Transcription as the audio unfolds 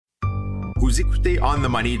Vous écoutez On the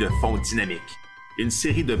Money de Fonds Dynamique, une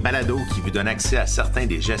série de balados qui vous donne accès à certains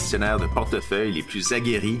des gestionnaires de portefeuille les plus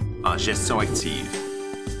aguerris en gestion active,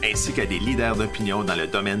 ainsi qu'à des leaders d'opinion dans le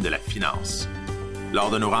domaine de la finance.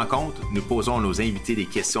 Lors de nos rencontres, nous posons à nos invités des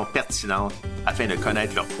questions pertinentes afin de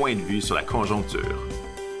connaître leur point de vue sur la conjoncture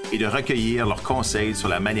et de recueillir leurs conseils sur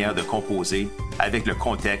la manière de composer avec le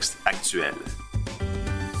contexte actuel.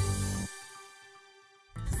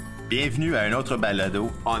 Bienvenue à un autre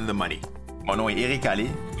balado On the Money. Mon nom est Éric Allais,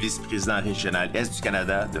 vice-président régional Est du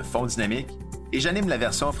Canada de Fonds Dynamique, et j'anime la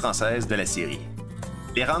version française de la série.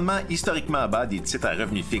 Les rendements historiquement bas des titres à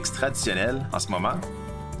revenus fixes traditionnels, en ce moment,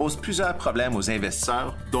 posent plusieurs problèmes aux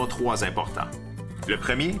investisseurs, dont trois importants. Le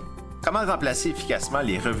premier, comment remplacer efficacement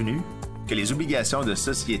les revenus que les obligations de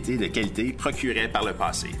société de qualité procuraient par le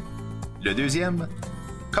passé. Le deuxième,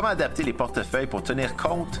 comment adapter les portefeuilles pour tenir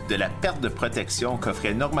compte de la perte de protection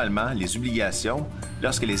qu'offraient normalement les obligations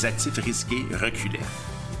lorsque les actifs risqués reculaient.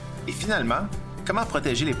 Et finalement, comment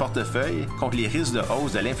protéger les portefeuilles contre les risques de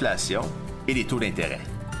hausse de l'inflation et des taux d'intérêt.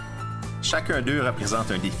 Chacun d'eux représente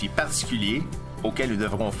un défi particulier auquel nous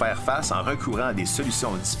devrons faire face en recourant à des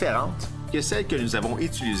solutions différentes que celles que nous avons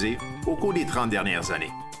utilisées au cours des 30 dernières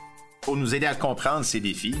années. Pour nous aider à comprendre ces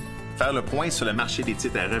défis, faire le point sur le marché des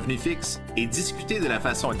titres à revenus fixes et discuter de la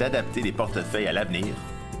façon d'adapter les portefeuilles à l'avenir,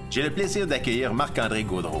 j'ai le plaisir d'accueillir Marc-André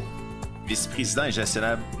Gaudreault, vice-président et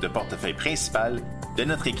gestionnaire de portefeuille principal de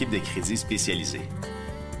notre équipe de crédit spécialisée.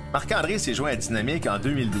 Marc-André s'est joint à Dynamique en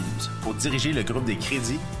 2012 pour diriger le groupe des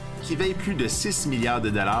crédits qui veille plus de 6 milliards de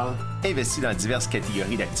dollars investis dans diverses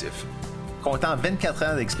catégories d'actifs. Comptant 24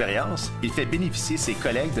 ans d'expérience, il fait bénéficier ses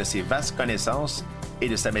collègues de ses vastes connaissances et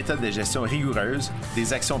de sa méthode de gestion rigoureuse,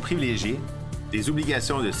 des actions privilégiées, des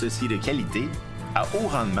obligations de société de qualité, à haut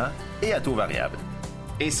rendement et à taux variable,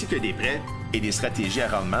 ainsi que des prêts et des stratégies à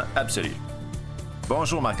rendement absolu.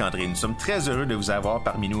 Bonjour Marc-André, nous sommes très heureux de vous avoir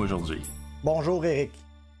parmi nous aujourd'hui. Bonjour Éric.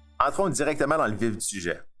 Entrons directement dans le vif du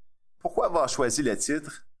sujet. Pourquoi avoir choisi le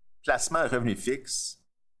titre « Placement à revenus fixes,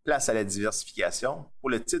 place à la diversification » pour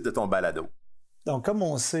le titre de ton balado? Donc, comme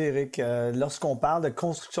on sait, Éric, lorsqu'on parle de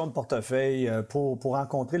construction de portefeuille pour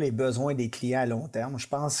rencontrer les besoins des clients à long terme, je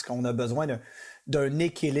pense qu'on a besoin d'un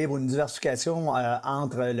équilibre, une diversification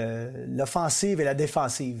entre l'offensive et la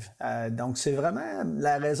défensive. Donc, c'est vraiment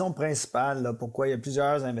la raison principale là, pourquoi il y a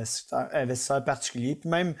plusieurs investisseurs particuliers, puis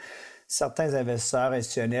même certains investisseurs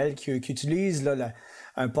institutionnels qui utilisent là,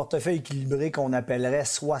 un portefeuille équilibré qu'on appellerait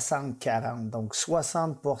 60-40. Donc,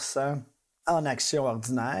 60% en actions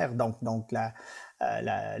ordinaires, donc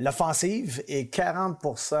l'offensive, et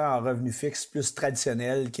 40% en revenus fixes plus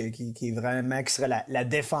traditionnels, qui serait la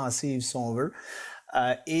défensive, si on veut.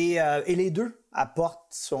 Et les deux apportent,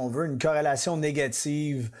 si on veut, une corrélation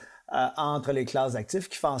négative entre les classes d'actifs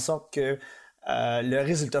qui fait en sorte que le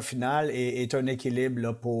résultat final est un équilibre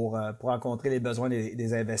là, pour rencontrer les besoins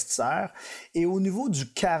des investisseurs. Et au niveau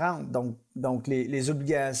du 40, donc les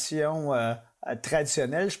obligations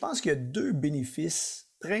traditionnelles, je pense qu'il y a deux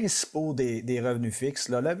bénéfices principaux des revenus fixes.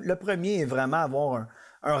 Là. Le premier est vraiment avoir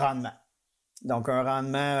un rendement. Donc, un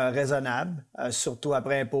rendement raisonnable, surtout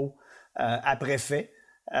après impôt, après frais,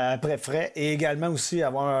 et également aussi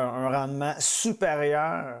avoir un rendement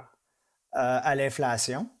supérieur à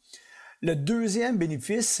l'inflation. Le deuxième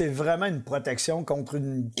bénéfice, c'est vraiment une protection contre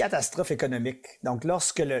une catastrophe économique. Donc,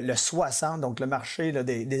 lorsque le 60, donc le marché là,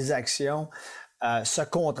 des actions, se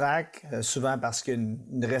contracte, souvent parce qu'il y a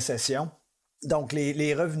une récession. Donc,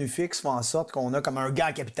 les revenus fixes font en sorte qu'on a comme un gain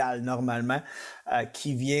en capital, normalement,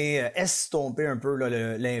 qui vient estomper un peu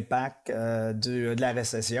là, l'impact de la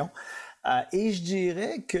récession. Et je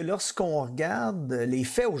dirais que lorsqu'on regarde les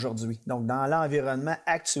faits aujourd'hui, donc dans l'environnement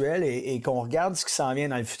actuel et qu'on regarde ce qui s'en vient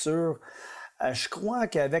dans le futur, je crois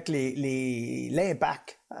qu'avec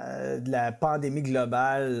l'impact de la pandémie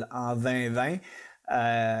globale en 2020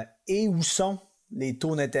 et où sont les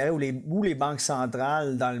taux d'intérêt, où les banques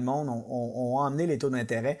centrales dans le monde ont emmené les taux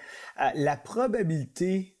d'intérêt, la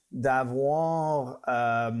probabilité d'avoir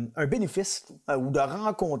un bénéfice ou de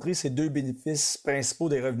rencontrer ces deux bénéfices principaux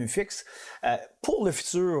des revenus fixes, pour le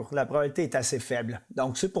futur, la probabilité est assez faible.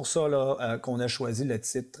 Donc, c'est pour ça là, qu'on a choisi le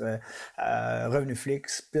titre Revenus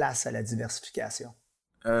fixes, place à la diversification.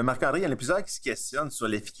 Marc-André, il y en a plusieurs qui se questionnent sur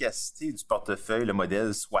l'efficacité du portefeuille, le modèle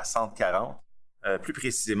 60-40. Plus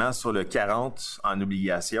précisément sur le 40 en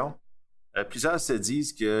obligations. Plusieurs se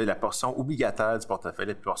disent que la portion obligataire du portefeuille,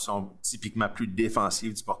 la portion typiquement plus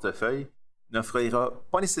défensive du portefeuille, n'offrira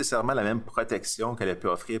pas nécessairement la même protection qu'elle a pu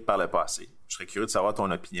offrir par le passé. Je serais curieux de savoir ton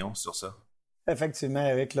opinion sur ça. Effectivement,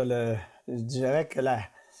 Eric, là, je dirais que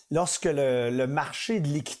lorsque le marché de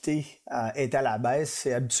l'équité est à la baisse,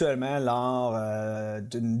 c'est habituellement lors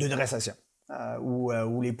d'une récession.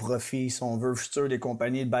 où les profits, si on veut, futurs des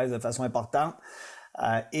compagnies baissent de façon importante.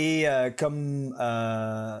 Comme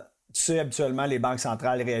tu sais, habituellement, les banques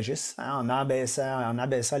centrales réagissent en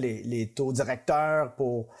abaissant les taux directeurs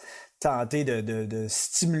pour tenter de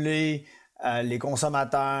stimuler les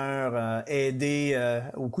consommateurs, aider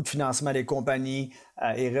au coût de financement des compagnies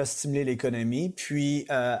et restimuler l'économie. Puis,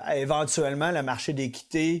 éventuellement, le marché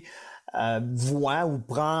d'équité voit ou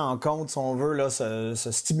prend en compte, si on veut, là,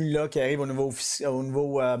 ce stimulus qui arrive au niveau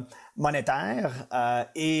monétaire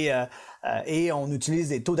et on utilise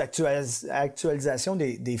des taux d'actualisation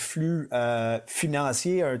des flux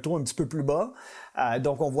financiers à un taux un petit peu plus bas.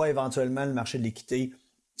 Donc, on voit éventuellement le marché de l'équité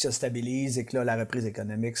se stabilise et que là, la reprise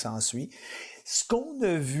économique s'ensuit. Ce qu'on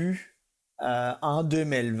a vu en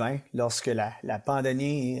 2020, lorsque la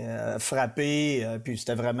pandémie a frappé, puis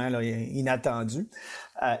c'était vraiment là, inattendu,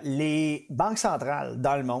 les banques centrales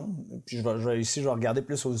dans le monde, puis je vais regarder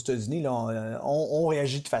plus aux États-Unis, là, ont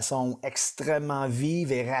réagi de façon extrêmement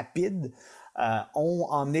vive et rapide, ont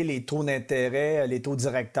emmené les taux d'intérêt, les taux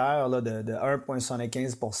directeurs là, de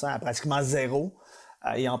 1,75% à pratiquement zéro.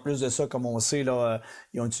 Et en plus de ça, comme on sait, là,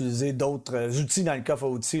 ils ont utilisé d'autres outils dans le coffre à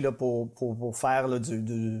outils là, pour faire là,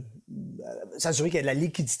 s'assurer qu'il y a de la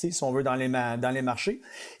liquidité, si on veut, dans les marchés.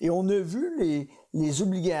 Et on a vu les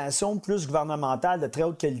obligations plus gouvernementales de très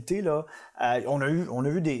haute qualité. Là, on a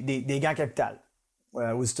vu des gains capital.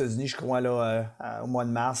 Aux États-Unis, je crois, là, au mois de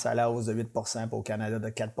mars, à la hausse de 8%, puis au Canada de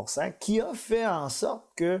 4%, qui a fait en sorte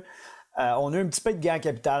que on a eu un petit peu de gains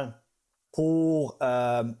capital pour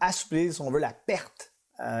assouplir, si on veut, la perte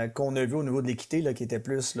qu'on a vu au niveau de l'équité, là, qui était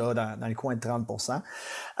plus là, dans le coin de 30%.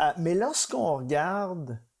 Mais lorsqu'on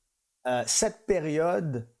regarde cette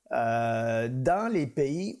période dans les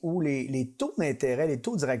pays où les taux d'intérêt, les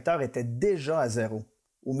taux directeurs étaient déjà à zéro,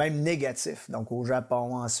 ou même négatifs, donc au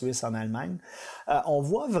Japon, en Suisse, en Allemagne, on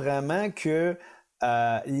voit vraiment que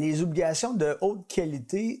les obligations de haute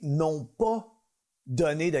qualité n'ont pas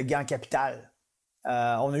donné de gain capital.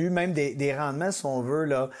 On a eu même des rendements, si on veut,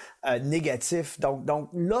 là, négatifs. Donc,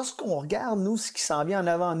 lorsqu'on regarde, nous, ce qui s'en vient en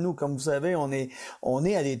avant de nous, comme vous savez, on est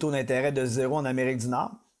à des taux d'intérêt de zéro en Amérique du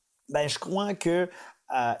Nord, ben je crois que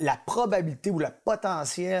la probabilité ou le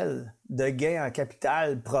potentiel de gain en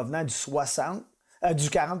capital provenant du 40%,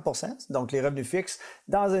 donc les revenus fixes,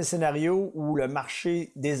 dans un scénario où le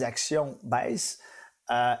marché des actions baisse,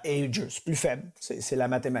 est juste plus faible. C'est la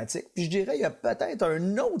mathématique. Puis je dirais, il y a peut-être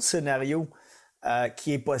un autre scénario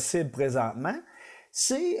qui est possible présentement,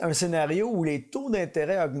 c'est un scénario où les taux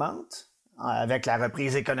d'intérêt augmentent avec la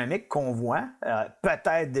reprise économique qu'on voit,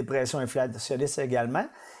 peut-être des pressions inflationnistes également,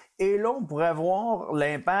 et là, on pourrait voir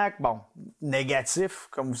l'impact, négatif,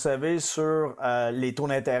 comme vous savez, sur les taux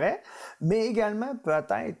d'intérêt, mais également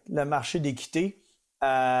peut-être le marché d'équité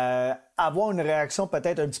avoir une réaction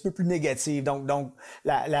peut-être un petit peu plus négative. Donc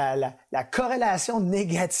la corrélation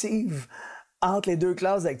négative entre les deux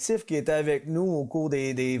classes d'actifs qui étaient avec nous au cours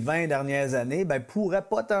des 20 dernières années, pourrait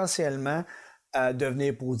potentiellement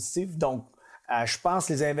devenir positif. Donc, je pense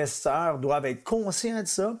que les investisseurs doivent être conscients de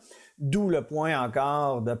ça, d'où le point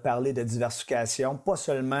encore de parler de diversification, pas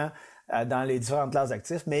seulement dans les différentes classes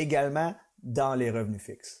d'actifs, mais également dans les revenus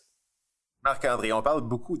fixes. Marc-André, on parle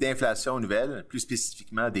beaucoup d'inflation nouvelle, plus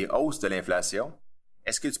spécifiquement des hausses de l'inflation.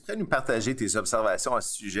 Est-ce que tu pourrais nous partager tes observations à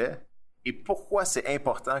ce sujet? Et pourquoi c'est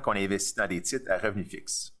important qu'on investisse dans des titres à revenus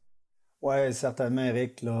fixes? Oui, certainement,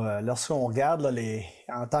 Eric. Lorsqu'on regarde,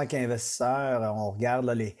 en tant qu'investisseur, on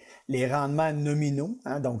regarde les rendements nominaux.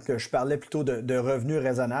 Hein, donc, je parlais plutôt de revenus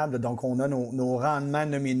raisonnables. Donc, on a nos rendements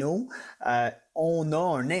nominaux. On a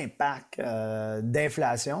un impact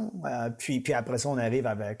d'inflation. Puis après ça, on arrive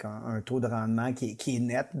avec un taux de rendement qui est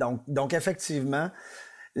net. Donc effectivement,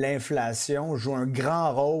 l'inflation joue un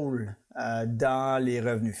grand rôle dans les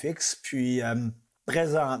revenus fixes. Puis,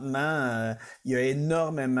 présentement, il y a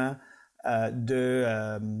énormément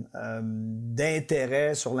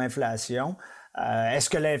d'intérêt sur l'inflation. Est-ce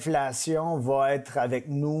que l'inflation va être avec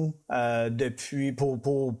nous pour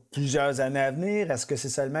plusieurs années à venir? Est-ce que c'est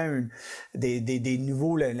seulement des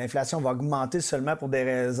nouveaux... L'inflation va augmenter seulement pour des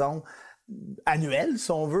raisons annuelles,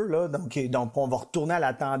 si on veut, là. Donc on va retourner à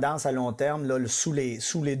la tendance à long terme là, sous les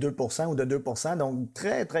 2% ou de 2%. Donc,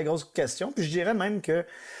 très, très grosse question. Puis je dirais même que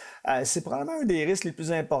c'est probablement un des risques les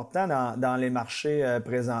plus importants dans les marchés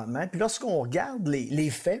présentement. Puis lorsqu'on regarde les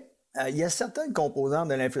faits, il y a certaines composantes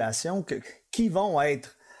de l'inflation qui vont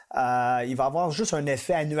être... il va y avoir juste un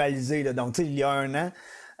effet annualisé. Là. Donc, il y a un an,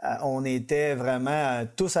 on était vraiment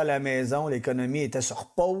tous à la maison, l'économie était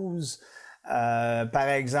sur pause. Par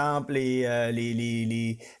exemple,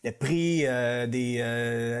 le prix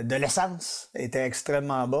de l'essence était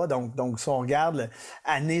extrêmement bas. Donc, si on regarde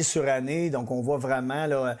année sur année, donc on voit vraiment,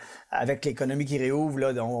 là, avec l'économie qui réouvre,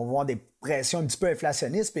 là, on voit des pressions un petit peu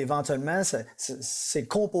inflationnistes, puis éventuellement, ces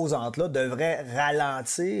composantes-là devraient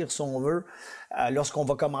ralentir, si on veut, lorsqu'on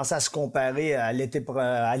va commencer à se comparer à l'été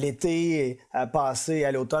passé,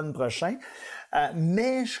 à l'automne prochain.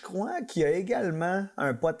 Mais je crois qu'il y a également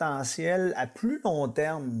un potentiel à plus long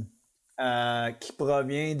terme qui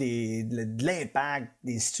provient de l'impact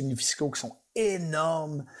des stimuli fiscaux qui sont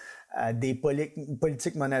énormes, des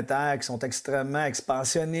politiques monétaires qui sont extrêmement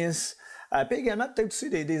expansionnistes, puis également peut-être aussi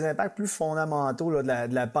des impacts plus fondamentaux là,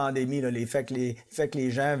 de la pandémie, là, les faits que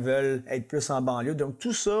les gens veulent être plus en banlieue. Donc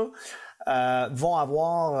tout ça vont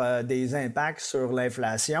avoir des impacts sur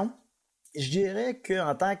l'inflation. Je dirais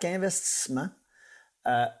qu'en tant qu'investissement,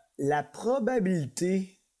 la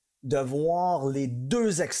probabilité de voir les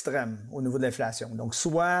deux extrêmes au niveau de l'inflation, donc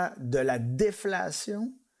soit de la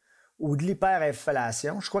déflation ou de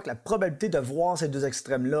l'hyperinflation, je crois que la probabilité de voir ces deux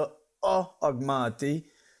extrêmes-là a augmenté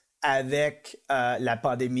avec la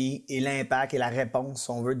pandémie et l'impact et la réponse, si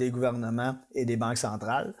on veut, des gouvernements et des banques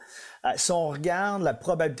centrales. Si on regarde la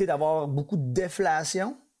probabilité d'avoir beaucoup de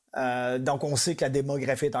déflation, donc on sait que la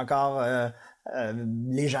démographie est encore...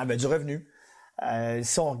 les gens veulent du revenu.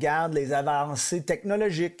 Si on regarde les avancées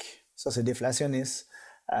technologiques, ça c'est déflationniste.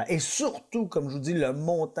 Et surtout, comme je vous dis, le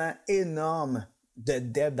montant énorme de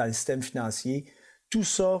dette dans le système financier, tout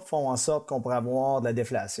ça font en sorte qu'on pourrait avoir de la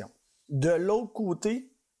déflation. De l'autre côté,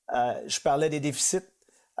 je parlais des déficits,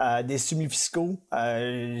 des stimuli fiscaux.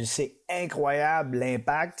 C'est incroyable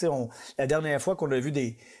l'impact. La dernière fois qu'on a vu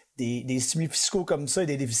des stimuli fiscaux comme ça et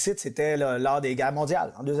des déficits, c'était là, lors des guerres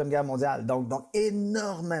mondiales, en Deuxième Guerre mondiale. Donc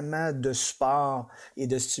énormément de support et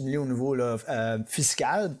de stimuli au niveau là,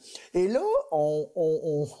 fiscal. Et là,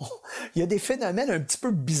 il y a des phénomènes un petit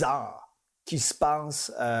peu bizarres qui se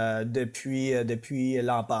passent depuis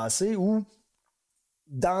l'an passé où,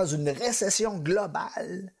 dans une récession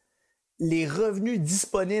globale, les revenus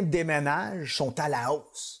disponibles des ménages sont à la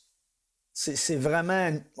hausse. C'est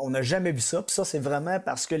vraiment, on n'a jamais vu ça. Puis ça, c'est vraiment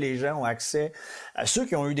parce que les gens ont accès, ceux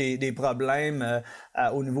qui ont eu des problèmes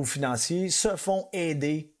au niveau financier, se font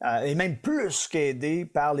aider, et même plus qu'aider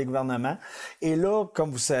par les gouvernements. Et là,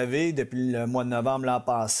 comme vous savez, depuis le mois de novembre l'an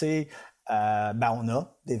passé, on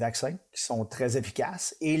a des vaccins qui sont très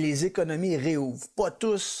efficaces et les économies réouvrent. Pas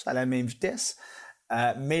tous à la même vitesse,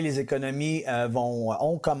 mais les économies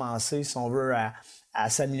ont commencé, si on veut, à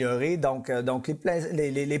s'améliorer. Donc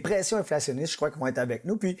les pressions inflationnistes, je crois, qu'ils vont être avec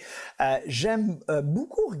nous. Puis j'aime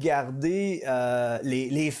beaucoup regarder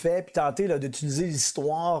les faits, puis tenter là, d'utiliser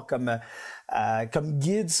l'histoire comme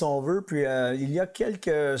guide, si on veut. Puis il y a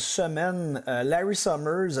quelques semaines, Larry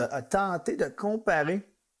Summers a tenté de comparer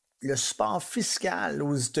le support fiscal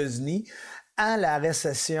aux États-Unis à la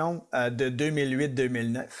récession de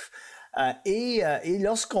 2008-2009. Et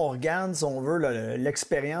lorsqu'on regarde, si on veut,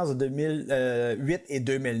 l'expérience de 2008 et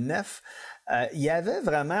 2009, il y avait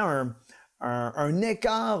vraiment un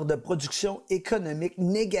écart de production économique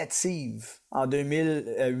négative en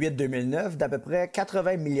 2008-2009 d'à peu près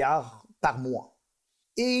 80 milliards par mois.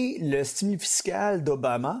 Et le stimuli fiscal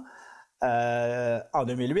d'Obama en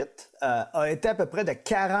 2008 a été à peu près de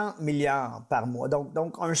 40 milliards par mois.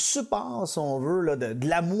 Donc un support, si on veut, là, de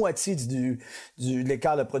la moitié de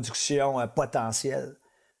l'écart de production potentiel.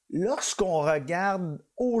 Lorsqu'on regarde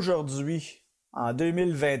aujourd'hui, en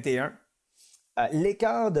 2021,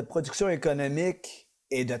 l'écart de production économique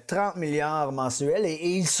est de 30 milliards mensuels et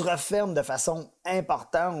il se referme de façon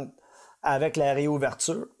importante avec la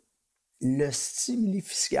réouverture. Le stimuli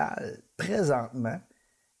fiscal, présentement,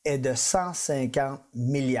 est de 150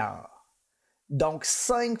 milliards. Donc,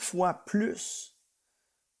 5 fois plus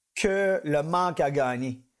que le manque à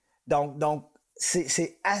gagner. Donc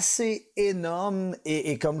c'est assez énorme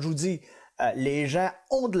et comme je vous dis, les gens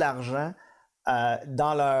ont de l'argent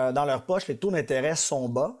dans leur poche, les taux d'intérêt sont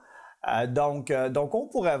bas. Donc on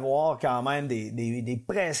pourrait voir quand même des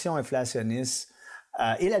pressions inflationnistes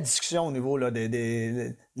et la discussion au niveau là,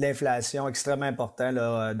 de l'inflation extrêmement important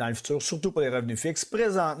là, dans le futur, surtout pour les revenus fixes.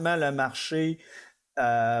 Présentement, le marché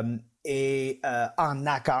est en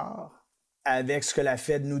accord avec ce que la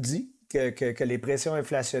Fed nous dit, que les pressions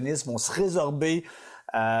inflationnistes vont se résorber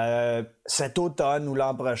cet automne ou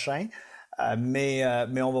l'an prochain. Mais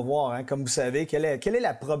on va voir, hein, comme vous savez, quelle est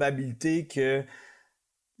la probabilité que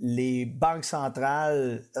les banques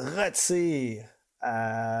centrales retirent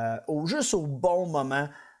juste au bon moment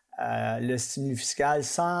le stimuli fiscal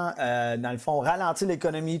sans, dans le fond, ralentir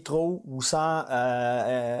l'économie trop ou sans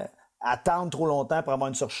attendre trop longtemps pour avoir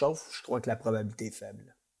une surchauffe, je crois que la probabilité est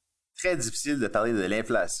faible. Très difficile de parler de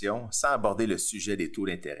l'inflation sans aborder le sujet des taux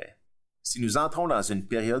d'intérêt. Si nous entrons dans une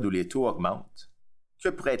période où les taux augmentent, que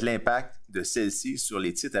pourrait être l'impact de celle-ci sur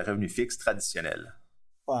les titres à revenus fixes traditionnels?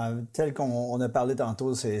 Tel qu'on a parlé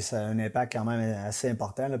tantôt, ça a un impact quand même assez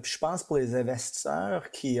important. Là. Puis je pense pour les investisseurs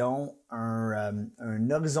qui ont un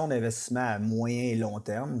horizon d'investissement à moyen et long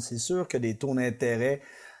terme, c'est sûr que des taux d'intérêt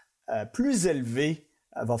plus élevés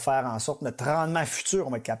va faire en sorte que notre rendement futur,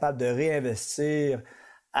 on va être capable de réinvestir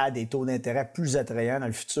à des taux d'intérêt plus attrayants dans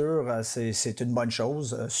le futur. C'est une bonne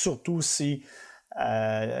chose, surtout si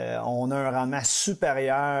on a un rendement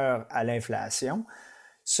supérieur à l'inflation.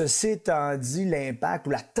 Ceci étant dit, l'impact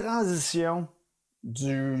ou la transition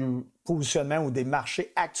du positionnement ou des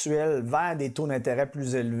marchés actuels vers des taux d'intérêt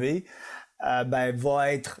plus élevés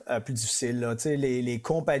va être plus difficile. Là. Les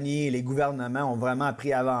compagnies et les gouvernements ont vraiment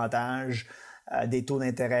pris avantage des taux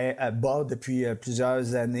d'intérêt bas depuis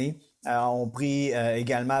plusieurs années. Ont pris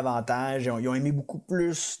également avantage. Ils ont émis beaucoup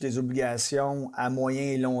plus des obligations à moyen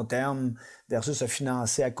et long terme versus se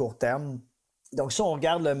financer à court terme. Donc, si on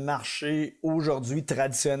regarde le marché aujourd'hui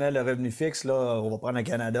traditionnel de revenus fixes, là, on va prendre le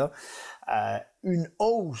Canada, une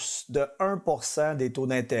hausse de 1% des taux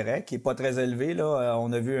d'intérêt, qui n'est pas très élevé. Là,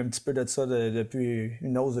 on a vu un petit peu de ça depuis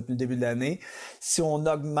une hausse depuis le début de l'année. Si on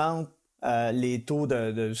augmente les taux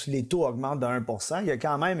augmentent de 1%, il y a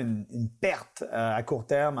quand même une perte à court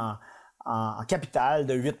terme en capital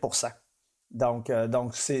de 8%. Donc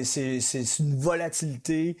c'est une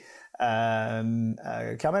volatilité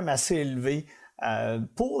quand même assez élevée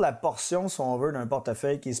pour la portion, si on veut, d'un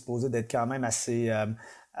portefeuille qui est supposé d'être quand même assez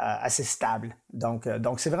stable. Donc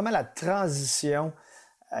c'est vraiment la transition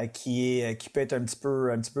qui peut être un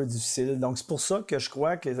petit peu difficile. Donc c'est pour ça que je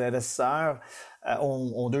crois que les investisseurs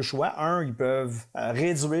ont deux choix. Un, ils peuvent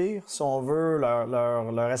réduire, si on veut,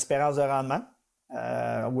 leur espérance de rendement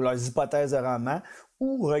ou leurs hypothèses de rendement,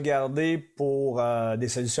 ou regarder pour des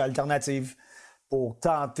solutions alternatives pour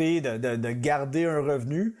tenter de garder un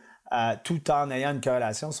revenu tout en ayant une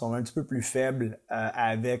corrélation, si on veut, un petit peu plus faible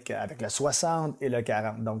avec le 60 et le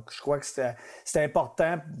 40. Donc, je crois que c'est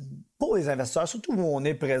important pour les investisseurs, surtout où on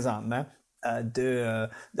est présentement,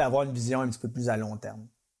 d'avoir une vision un petit peu plus à long terme.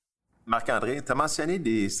 Marc-André, tu as mentionné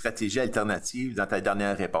des stratégies alternatives dans ta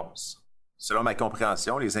dernière réponse. Selon ma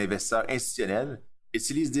compréhension, les investisseurs institutionnels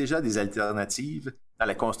utilisent déjà des alternatives dans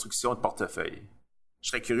la construction de portefeuilles. Je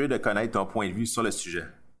serais curieux de connaître ton point de vue sur le sujet.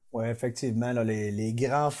 Oui, effectivement, là, les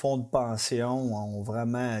grands fonds de pension ont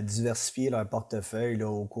vraiment diversifié leur portefeuille là,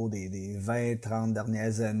 au cours des 20-30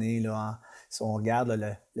 dernières années. Là, si on regarde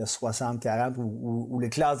là, le 60-40 ou les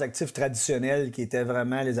classes d'actifs traditionnelles qui étaient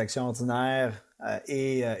vraiment les actions ordinaires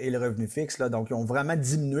et le revenu fixe. Là, donc, ils ont vraiment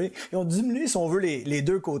diminué. Ils ont diminué, si on veut, les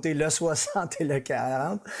deux côtés, le 60 et le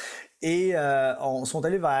 40. Et sont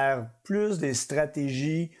allés vers plus des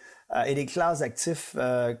stratégies et des classes d'actifs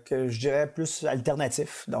que je dirais plus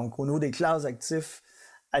alternatifs. Donc, au niveau des classes d'actifs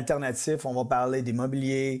alternatifs, on va parler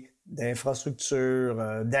d'immobilier,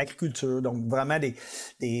 d'infrastructure, d'agriculture. Donc, vraiment des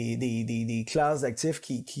classes d'actifs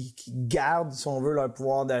qui gardent, si on veut, leur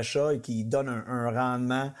pouvoir d'achat et qui donnent un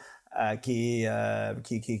rendement qui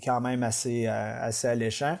est quand même assez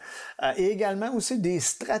alléchant. Et également aussi des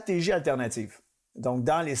stratégies alternatives. Donc,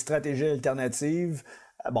 dans les stratégies alternatives,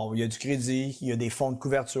 il y a du crédit, il y a des fonds de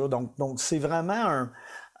couverture. Donc c'est vraiment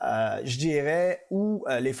je dirais, où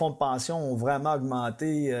les fonds de pension ont vraiment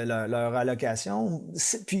augmenté leur allocation.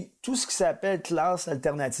 Puis tout ce qui s'appelle classe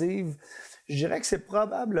alternative, je dirais que c'est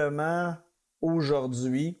probablement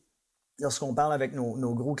aujourd'hui, lorsqu'on parle avec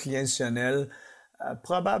nos gros clients institutionnels,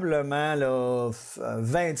 probablement là,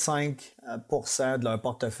 25% de leur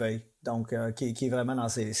portefeuille. Donc, qui est vraiment dans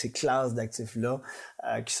ces classes d'actifs-là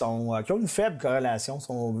qui ont une faible corrélation, si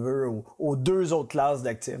on veut, aux deux autres classes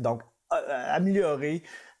d'actifs. Donc, améliorer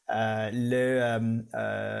le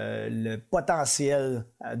potentiel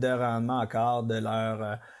de rendement encore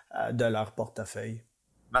de leur portefeuille.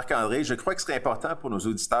 Marc-André, je crois que ce serait important pour nos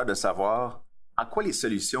auditeurs de savoir en quoi les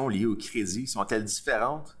solutions liées au crédit sont-elles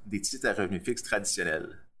différentes des titres à revenus fixes traditionnels?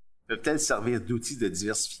 Peuvent-elles servir d'outils de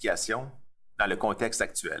diversification dans le contexte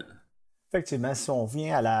actuel? Effectivement, si on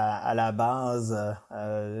revient à la base,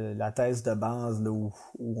 la thèse de base là, où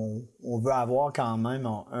on veut avoir quand même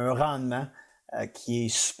un rendement qui est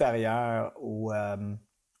supérieur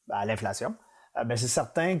à l'inflation, c'est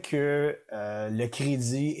certain que le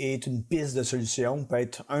crédit est une piste de solution, peut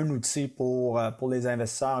être un outil pour les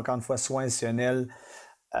investisseurs, encore une fois, soit institutionnels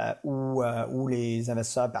ou les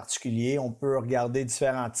investisseurs particuliers. On peut regarder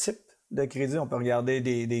différents types de crédits. On peut regarder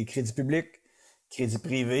des crédits publics, crédits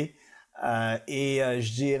privés.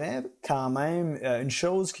 Je dirais quand même une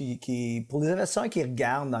chose qui pour les investisseurs qui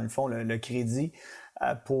regardent, dans le fond, le crédit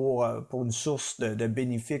pour une source de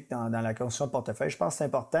bénéfices dans la construction de portefeuille, je pense que c'est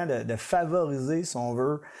important de favoriser, si on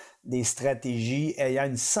veut, des stratégies ayant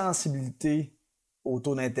une sensibilité au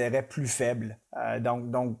taux d'intérêt plus faible.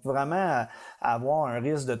 Donc vraiment avoir un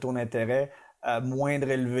risque de taux d'intérêt moindre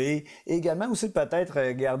élevé. Et également aussi peut-être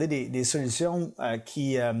regarder des solutions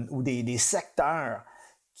ou des secteurs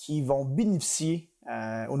qui vont bénéficier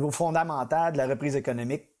au niveau fondamental de la reprise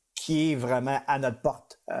économique qui est vraiment à notre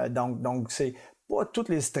porte. Donc c'est pas toutes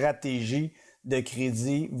les stratégies de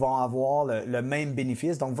crédit vont avoir le même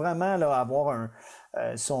bénéfice. Donc vraiment là, avoir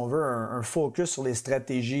si on veut, un focus sur les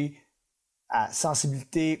stratégies à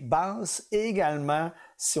sensibilité basse et également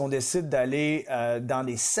si on décide d'aller dans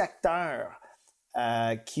des secteurs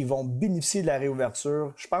qui vont bénéficier de la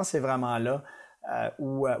réouverture, je pense que c'est vraiment là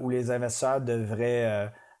où les investisseurs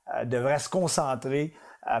devraient se concentrer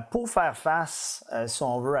pour faire face, si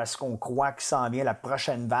on veut, à ce qu'on croit qui s'en vient, la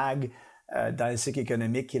prochaine vague dans le cycle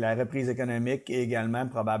économique, qui est la reprise économique et également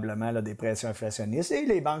probablement là, des pressions inflationnistes. Et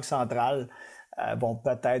les banques centrales vont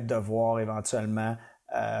peut-être devoir éventuellement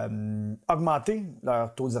augmenter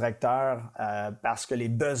leur taux directeur parce que les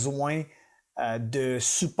besoins de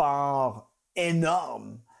support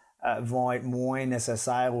énormes vont être moins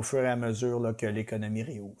nécessaires au fur et à mesure là, que l'économie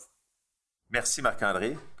réouvre. Merci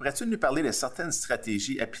Marc-André. Pourrais-tu nous parler de certaines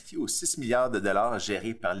stratégies appliquées aux 6 milliards de dollars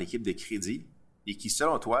gérés par l'équipe de crédit et qui,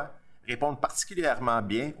 selon toi, répondent particulièrement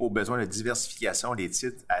bien aux besoins de diversification des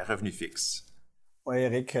titres à revenus fixes? Oui,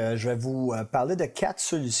 Eric, je vais vous parler de 4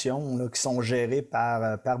 solutions là, qui sont gérées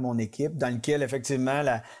par mon équipe, dans lesquelles, effectivement,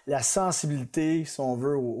 la sensibilité, si on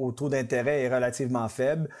veut, au taux d'intérêt est relativement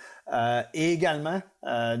faible et également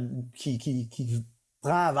qui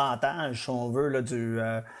prend avantage, si on veut,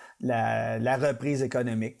 là, la reprise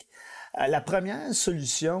économique. La première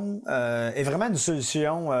solution est vraiment une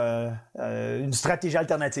solution, une stratégie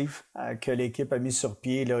alternative que l'équipe a mise sur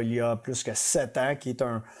pied là, il y a plus que 7 ans, qui est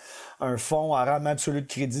un fonds à rendement absolu de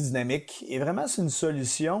crédit dynamique. Et vraiment, c'est une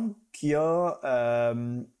solution qui a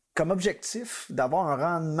comme objectif d'avoir un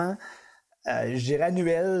rendement, je dirais,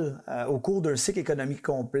 annuel au cours d'un cycle économique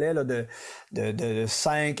complet là, de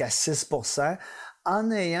 5 à 6%,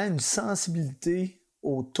 en ayant une sensibilité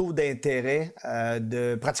au taux d'intérêt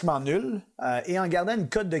de pratiquement nul et en gardant une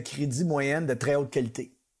cote de crédit moyenne de très haute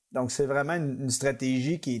qualité. Donc, c'est vraiment une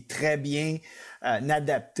stratégie qui est très bien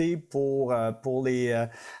adaptée pour le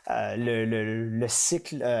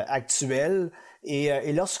cycle actuel.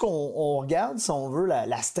 Et lorsqu'on regarde, si on veut,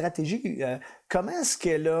 la stratégie, comment est-ce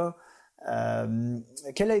qu'elle a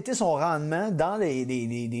quel a été son rendement dans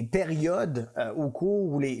les périodes au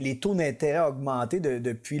cours où les taux d'intérêt ont augmenté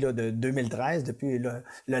depuis de 2013, depuis le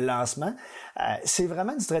lancement. C'est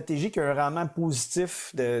vraiment une stratégie qui a un rendement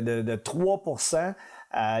positif de 3%.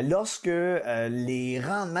 Lorsque les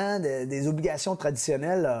rendements des obligations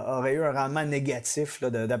traditionnelles auraient eu un rendement négatif là,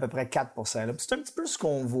 d'à peu près 4%. Là. C'est un petit peu ce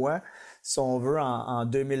qu'on voit, si on veut, en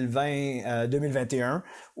 2020-2021,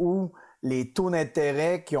 où les taux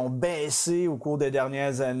d'intérêt qui ont baissé au cours des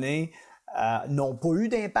dernières années n'ont pas eu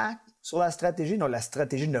d'impact sur la stratégie. Donc, la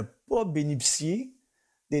stratégie n'a pas bénéficié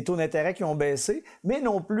des taux d'intérêt qui ont baissé, mais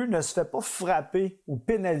non plus ne se fait pas frapper ou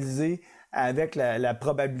pénaliser avec la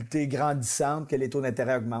probabilité grandissante que les taux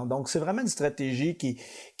d'intérêt augmentent. Donc, c'est vraiment une stratégie qui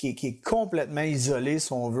est complètement isolée,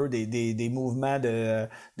 si on veut, des mouvements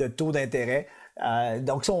de taux d'intérêt.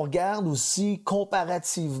 Donc, si on regarde aussi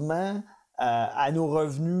comparativement à nos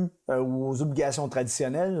revenus ou aux obligations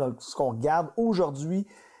traditionnelles, donc, ce qu'on regarde aujourd'hui,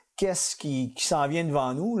 qu'est-ce qui s'en vient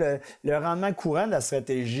devant nous? Le rendement courant de la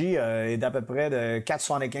stratégie est d'à peu près de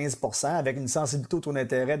 4,75% avec une sensibilité au taux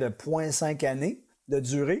d'intérêt de 0,5 années de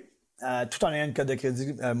durée, tout en ayant une cote de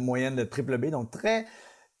crédit moyenne de triple B, donc très,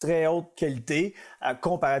 très haute qualité,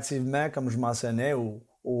 comparativement, comme je mentionnais, au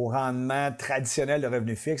rendement traditionnel de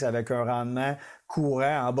revenus fixes avec un rendement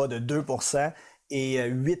courant en bas de 2%. Et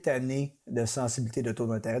 8 années de sensibilité de taux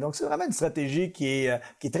d'intérêt. Donc, c'est vraiment une stratégie qui est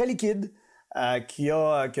très liquide, qui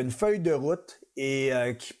a une feuille de route et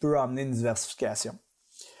qui peut amener une diversification.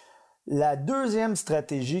 La deuxième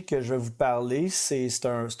stratégie que je vais vous parler, c'est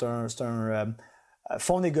un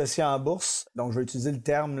fonds négocié en bourse. Donc, je vais utiliser le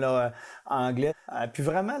terme là, anglais. Puis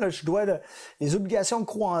vraiment, là, les obligations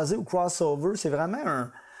croisées ou crossover, c'est vraiment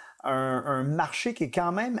un marché qui est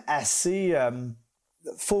quand même assez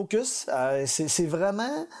focus. C'est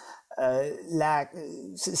vraiment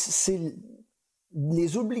c'est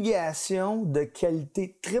les obligations de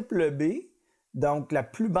qualité triple B, donc la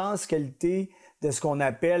plus basse qualité de ce qu'on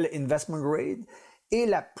appelle investment grade, et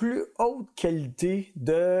la plus haute qualité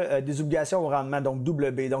des obligations au rendement, donc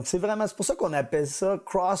double B. Donc, c'est pour ça qu'on appelle ça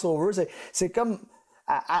crossover. C'est comme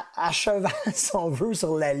à cheval, si on veut,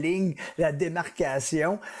 sur la ligne, la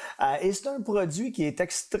démarcation. Et c'est un produit qui est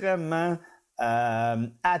extrêmement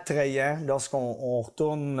attrayant lorsqu'on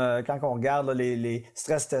retourne, quand on regarde là, les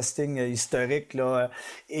stress testing historiques. Là,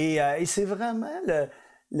 et c'est vraiment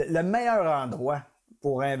le meilleur endroit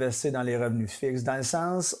pour investir dans les revenus fixes, dans le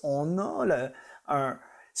sens, on a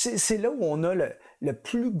c'est là où on a le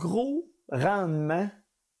plus gros rendement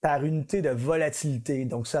par unité de volatilité.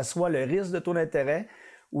 Donc, que ce soit le risque de taux d'intérêt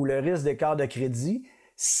ou le risque d'écart de crédit,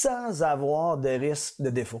 sans avoir de risque de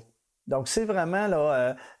défaut. Donc, c'est vraiment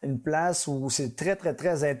là, une place où c'est très, très,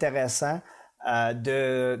 très intéressant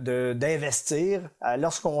d'investir.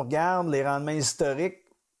 Lorsqu'on regarde les rendements historiques,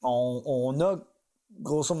 on a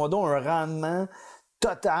grosso modo un rendement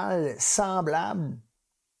total semblable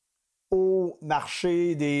au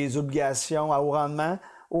marché des obligations à haut rendement,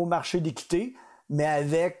 au marché d'équité, mais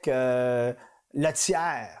avec le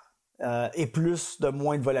tiers et plus de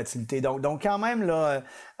moins de volatilité. Donc quand même, là,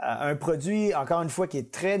 un produit, encore une fois, qui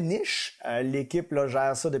est très niche. L'équipe là,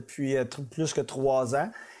 gère ça depuis plus que 3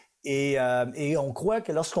 ans. Et on croit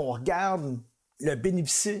que lorsqu'on regarde le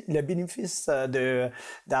bénéfice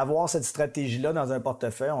d'avoir cette stratégie-là dans un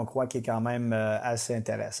portefeuille, on croit qu'il est quand même assez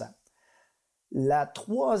intéressant. La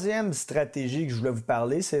troisième stratégie que je voulais vous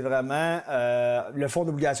parler, c'est vraiment le fonds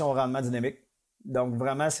d'obligation au rendement dynamique. Donc,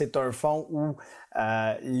 vraiment, c'est un fonds où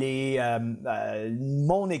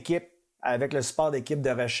mon équipe, avec le support d'équipe de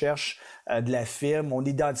recherche de la firme, on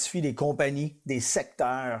identifie des compagnies, des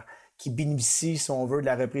secteurs qui bénéficient, si on veut, de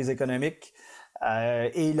la reprise économique.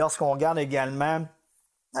 Et lorsqu'on regarde également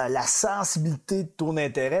la sensibilité de taux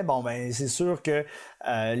d'intérêt, c'est sûr que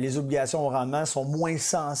les obligations au rendement sont moins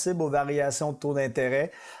sensibles aux variations de taux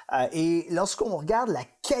d'intérêt. Et lorsqu'on regarde la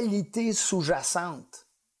qualité sous-jacente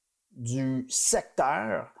du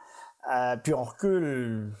secteur, puis on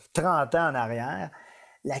recule 30 ans en arrière,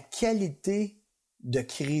 la qualité de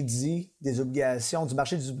crédit des obligations, du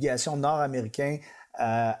marché des obligations nord-américain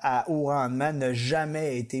à haut rendement n'a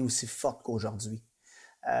jamais été aussi forte qu'aujourd'hui.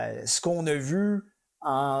 Ce qu'on a vu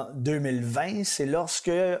en 2020, c'est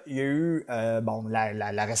lorsqu'il y a eu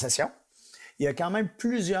la récession. Il y a quand même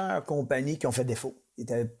plusieurs compagnies qui ont fait défaut.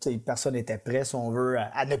 Personne n'était prêt, si on veut,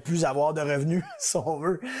 à ne plus avoir de revenus, si on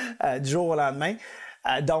veut, du jour au lendemain.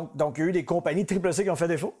 Donc, il y a eu des compagnies triple C qui ont fait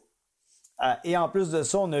défaut. Et en plus de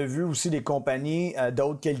ça, on a vu aussi des compagnies de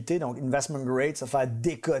haute qualité, donc investment grade, se faire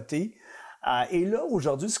décoter. Et là,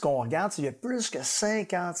 aujourd'hui, ce qu'on regarde, c'est qu'il y a plus que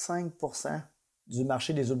 55% du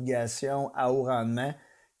marché des obligations à haut rendement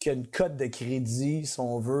qui a une cote de crédit, si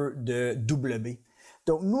on veut, de double B.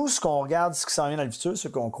 Donc, nous, ce qu'on regarde, ce qui s'en vient dans le futur,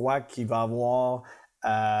 c'est qu'on croit qu'il va y avoir,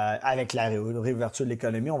 avec la réouverture de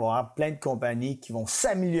l'économie, on va avoir plein de compagnies qui vont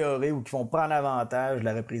s'améliorer ou qui vont prendre avantage de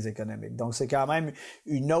la reprise économique. Donc, c'est quand même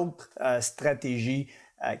une autre stratégie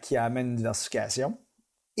qui amène une diversification.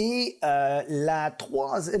 Et la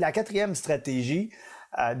quatrième stratégie,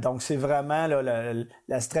 donc c'est vraiment là,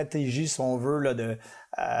 la stratégie, si on veut, là, de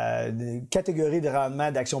catégorie de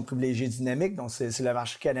rendement d'actions privilégiées dynamiques. Donc c'est le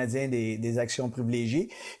marché canadien des actions privilégiées.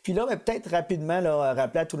 Puis là, peut-être rapidement là,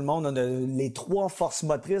 rappeler à tout le monde on a les 3 forces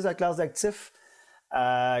motrices de la classe d'actifs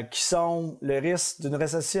qui sont le risque d'une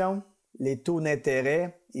récession, les taux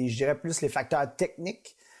d'intérêt et je dirais plus les facteurs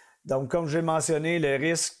techniques. Donc, comme j'ai mentionné, le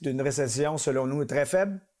risque d'une récession, selon nous, est très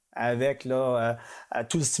faible, avec là,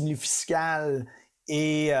 tout le stimuli fiscal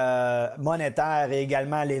et monétaire et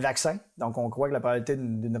également les vaccins. Donc, on croit que la probabilité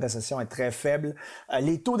d'une récession est très faible.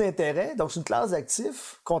 Les taux d'intérêt, donc c'est une classe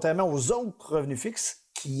d'actifs, contrairement aux autres revenus fixes,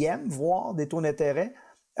 qui aiment voir des taux d'intérêt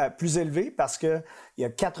plus élevés parce qu'il y a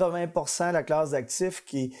 80% de la classe d'actifs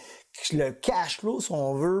qui le cash flow, si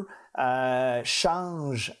on veut,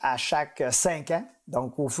 change à chaque 5 ans.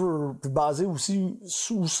 Donc, au fur basé aussi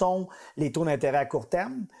où sont les taux d'intérêt à court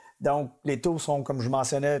terme. Donc, les taux sont, comme je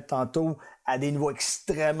mentionnais tantôt, à des niveaux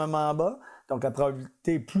extrêmement bas. Donc, la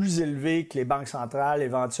probabilité est plus élevée que les banques centrales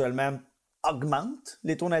éventuellement augmentent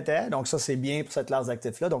les taux d'intérêt. Donc, ça, c'est bien pour cette classe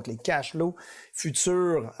d'actifs-là. Donc, les cash flows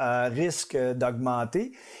futurs risquent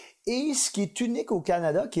d'augmenter. Et ce qui est unique au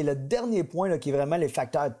Canada, qui est le dernier point, là, qui est vraiment les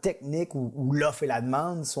facteurs techniques ou l'offre et la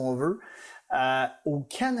demande, si on veut, au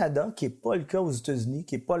Canada, qui n'est pas le cas aux États-Unis,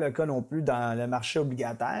 qui n'est pas le cas non plus dans le marché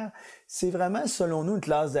obligataire, c'est vraiment, selon nous, une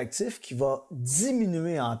classe d'actifs qui va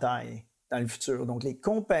diminuer en taille dans le futur. Donc, les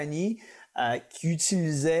compagnies qui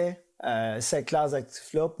utilisaient cette classe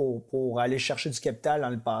d'actifs-là pour aller chercher du capital dans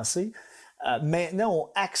le passé, maintenant ont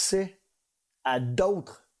accès à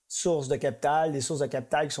d'autres sources de capital, des sources de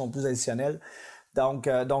capital qui sont plus additionnelles. Donc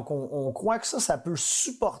on croit que ça peut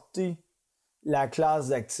supporter la classe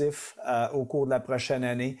d'actifs au cours de la prochaine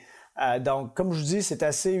année. Donc, comme je vous dis, c'est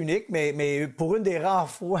assez unique, mais pour une des rares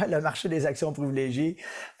fois, le marché des actions privilégiées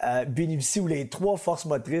bénéficie où les 3 forces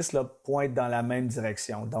motrices là, pointent dans la même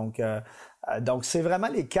direction. Donc, c'est vraiment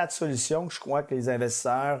les 4 solutions que je crois que les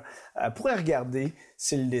investisseurs pourraient regarder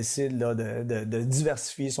s'ils décident là, de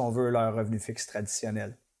diversifier, si on veut, leur revenu fixe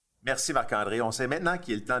traditionnel. Merci Marc-André. On sait maintenant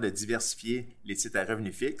qu'il est le temps de diversifier les titres à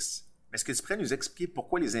revenu fixe. Mais est-ce que tu pourrais nous expliquer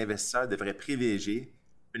pourquoi les investisseurs devraient privilégier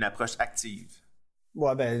une approche active?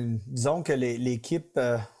 Ouais, disons que l'équipe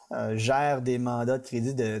gère des mandats de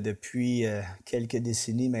crédit depuis quelques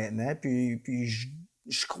décennies maintenant. Puis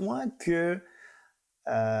je crois que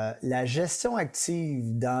la gestion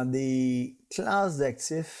active dans des classes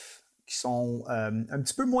d'actifs qui sont un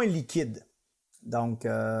petit peu moins liquides, donc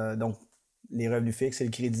les revenus fixes et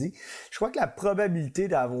le crédit, je crois que la probabilité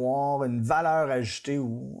d'avoir une valeur ajoutée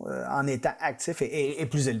en étant actif est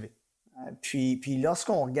plus élevée. Puis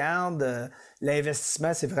lorsqu'on regarde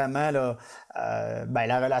l'investissement, c'est vraiment là,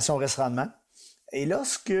 la relation risque-rendement. Et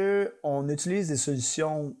lorsque on utilise des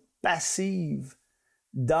solutions passives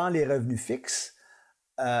dans les revenus fixes,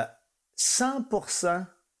 100%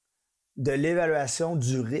 de l'évaluation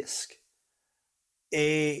du risque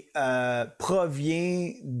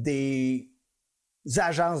provient des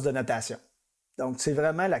agences de notation. Donc, c'est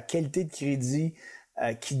vraiment la qualité de crédit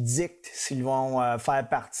qui dictent s'ils vont faire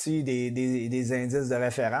partie des indices de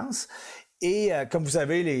référence. Et comme vous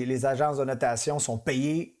savez, les agences de notation sont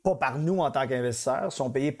payées, pas par nous en tant qu'investisseurs, sont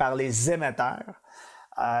payées par les émetteurs.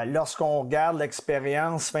 Lorsqu'on regarde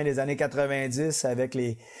l'expérience fin des années 90 avec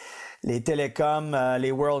les télécoms,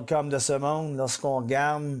 les WorldCom de ce monde, lorsqu'on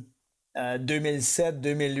regarde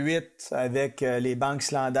 2007-2008 avec les banques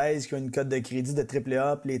islandaises qui ont une cote de crédit de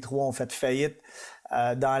AAA, puis les 3 ont fait faillite.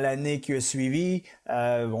 Dans l'année qui a suivi,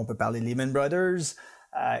 on peut parler de Lehman Brothers,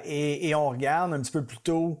 et on regarde un petit peu plus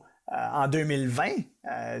tôt, en 2020,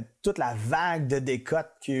 toute la vague de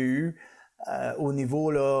décotes qu'il y a eu au niveau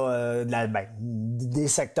là, des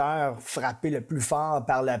secteurs frappés le plus fort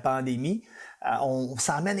par la pandémie.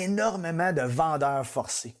 Ça amène énormément de vendeurs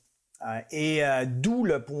forcés. D'où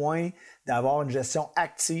le point d'avoir une gestion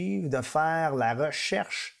active, de faire la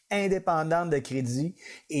recherche indépendante de crédit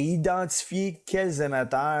et identifier quels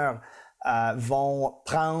émetteurs vont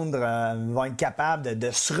être capables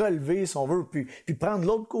de se relever, si on veut, puis prendre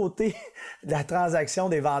l'autre côté de la transaction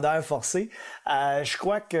des vendeurs forcés. Je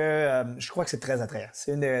crois que c'est très attrayant.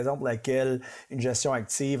 C'est une des raisons pour laquelle une gestion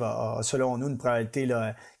active a selon nous, une probabilité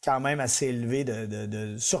là, quand même assez élevée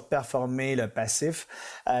de surperformer le passif.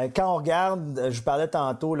 Quand on regarde, je vous parlais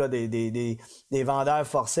tantôt là, des vendeurs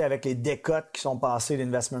forcés avec les décotes qui sont passés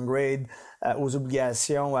d'investment grade aux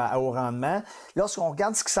obligations à haut rendement. Lorsqu'on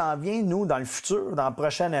regarde ce qui s'en vient, nous, dans le futur, dans la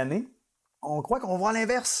prochaine année, on croit qu'on va voir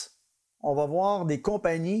l'inverse. On va voir des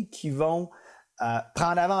compagnies qui vont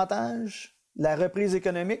prendre avantage de la reprise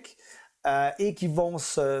économique et qui vont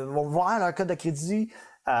voir leur code de crédit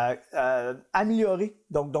améliorer,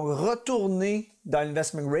 donc retourner dans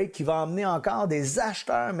l'investment grade qui va emmener encore des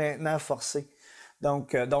acheteurs maintenant forcés.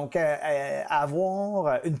 Donc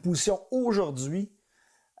avoir une position aujourd'hui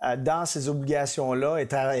dans ces obligations-là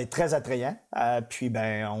est très attrayant. Puis,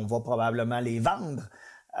 on va probablement les vendre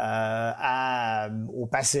aux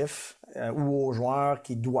passifs ou aux joueurs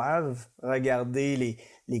qui doivent regarder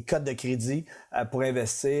les cotes de crédit pour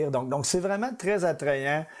investir. Donc, c'est vraiment très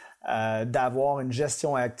attrayant d'avoir une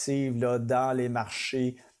gestion active là, dans les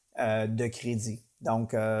marchés de crédit.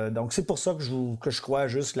 Donc, c'est pour ça que je crois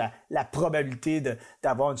juste que la probabilité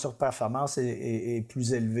d'avoir une surperformance est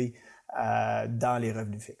plus élevée dans les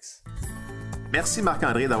revenus fixes. Merci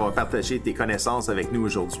Marc-André d'avoir partagé tes connaissances avec nous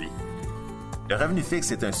aujourd'hui. Le revenu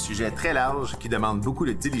fixe est un sujet très large qui demande beaucoup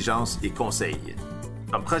de diligence et conseils.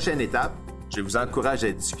 Comme prochaine étape, je vous encourage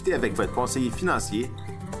à discuter avec votre conseiller financier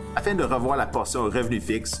afin de revoir la portion revenu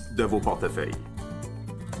fixe de vos portefeuilles.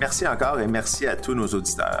 Merci encore et merci à tous nos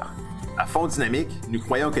auditeurs. À Fonds Dynamique, nous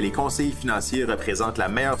croyons que les conseillers financiers représentent la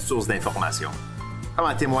meilleure source d'information. Comme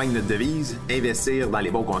en témoigne notre devise, investir dans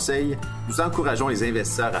les bons conseils, nous encourageons les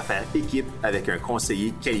investisseurs à faire équipe avec un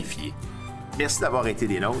conseiller qualifié. Merci d'avoir été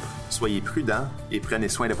des nôtres, soyez prudents et prenez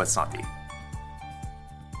soin de votre santé.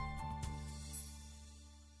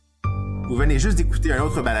 Vous venez juste d'écouter un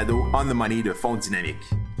autre balado On the Money de Fonds Dynamique.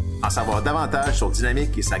 En savoir davantage sur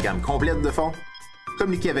Dynamique et sa gamme complète de fonds,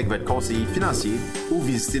 communiquez avec votre conseiller financier ou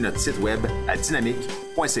visitez notre site web à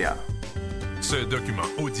dynamique.ca. Ce document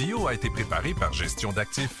audio a été préparé par Gestion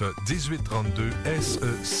d'actifs 1832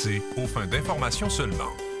 SEC aux fins d'information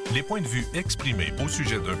seulement. Les points de vue exprimés au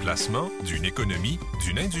sujet d'un placement, d'une économie,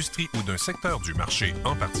 d'une industrie ou d'un secteur du marché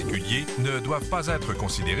en particulier ne doivent pas être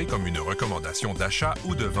considérés comme une recommandation d'achat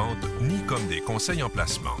ou de vente, ni comme des conseils en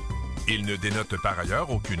placement. Ils ne dénotent par ailleurs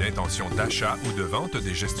aucune intention d'achat ou de vente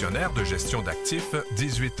des gestionnaires de gestion d'actifs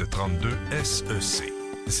 1832 SEC.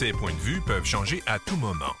 Ces points de vue peuvent changer à tout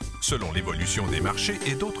moment, selon l'évolution des marchés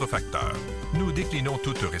et d'autres facteurs. Nous déclinons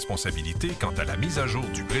toute responsabilité quant à la mise à jour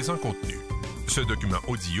du présent contenu. Ce document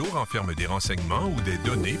audio renferme des renseignements ou des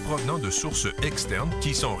données provenant de sources externes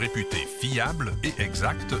qui sont réputées fiables et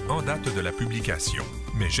exactes en date de la publication.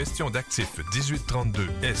 Mais Gestion d'actifs 1832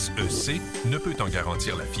 SEC ne peut en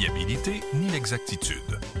garantir la fiabilité ni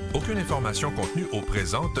l'exactitude. Aucune information contenue au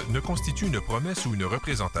présent ne constitue une promesse ou une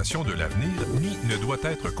représentation de l'avenir ni ne doit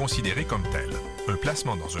être considérée comme telle. Un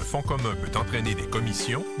placement dans un fonds commun peut entraîner des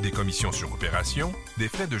commissions sur opération, des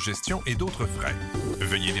frais de gestion et d'autres frais.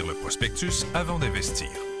 Veuillez lire le prospectus avant d'investir.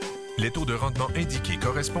 Les taux de rendement indiqués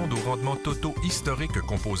correspondent aux rendements totaux historiques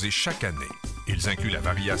composés chaque année. Ils incluent la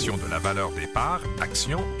variation de la valeur des parts,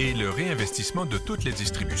 actions et le réinvestissement de toutes les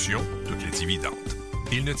distributions, toutes les dividendes.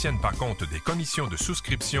 Ils ne tiennent pas compte des commissions de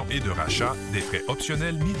souscription et de rachat, des frais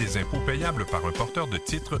optionnels ni des impôts payables par un porteur de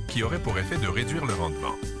titres qui aurait pour effet de réduire le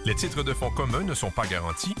rendement. Les titres de fonds communs ne sont pas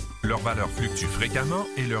garantis, leur valeur fluctue fréquemment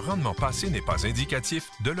et leur rendement passé n'est pas indicatif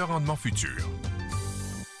de leur rendement futur.